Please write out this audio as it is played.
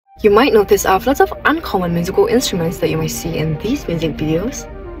You might notice I have lots of uncommon musical instruments that you might see in these music videos.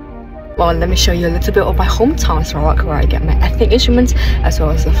 Well, let me show you a little bit of my hometown Sarawak, where I get my ethnic instruments as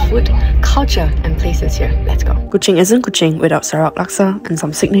well as the food, culture and places here. Let's go. Kuching isn't Kuching without Sarawak laksa and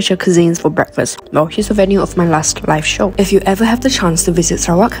some signature cuisines for breakfast. Well, here's the venue of my last live show. If you ever have the chance to visit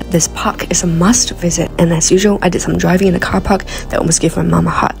Sarawak, this park is a must visit. And as usual, I did some driving in the car park that almost gave my mom a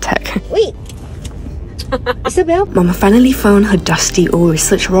heart attack. Wait! Isabel? Mama finally found her dusty old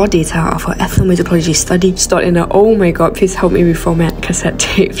research raw data of her ethnomusicology study stored in a oh my god, please help me reformat cassette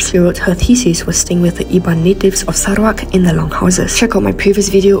tapes. She wrote her thesis was staying with the Iban natives of Sarawak in the longhouses. Check out my previous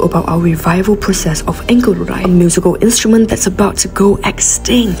video about our revival process of engkudurai, a musical instrument that's about to go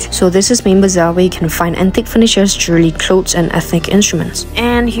extinct. So this is main bazaar where you can find antique furnitures, jewelry, clothes and ethnic instruments.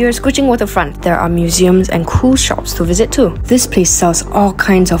 And here's Kuching Waterfront. There are museums and cool shops to visit too. This place sells all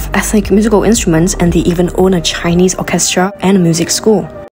kinds of ethnic musical instruments and they even own a Chinese orchestra and music school.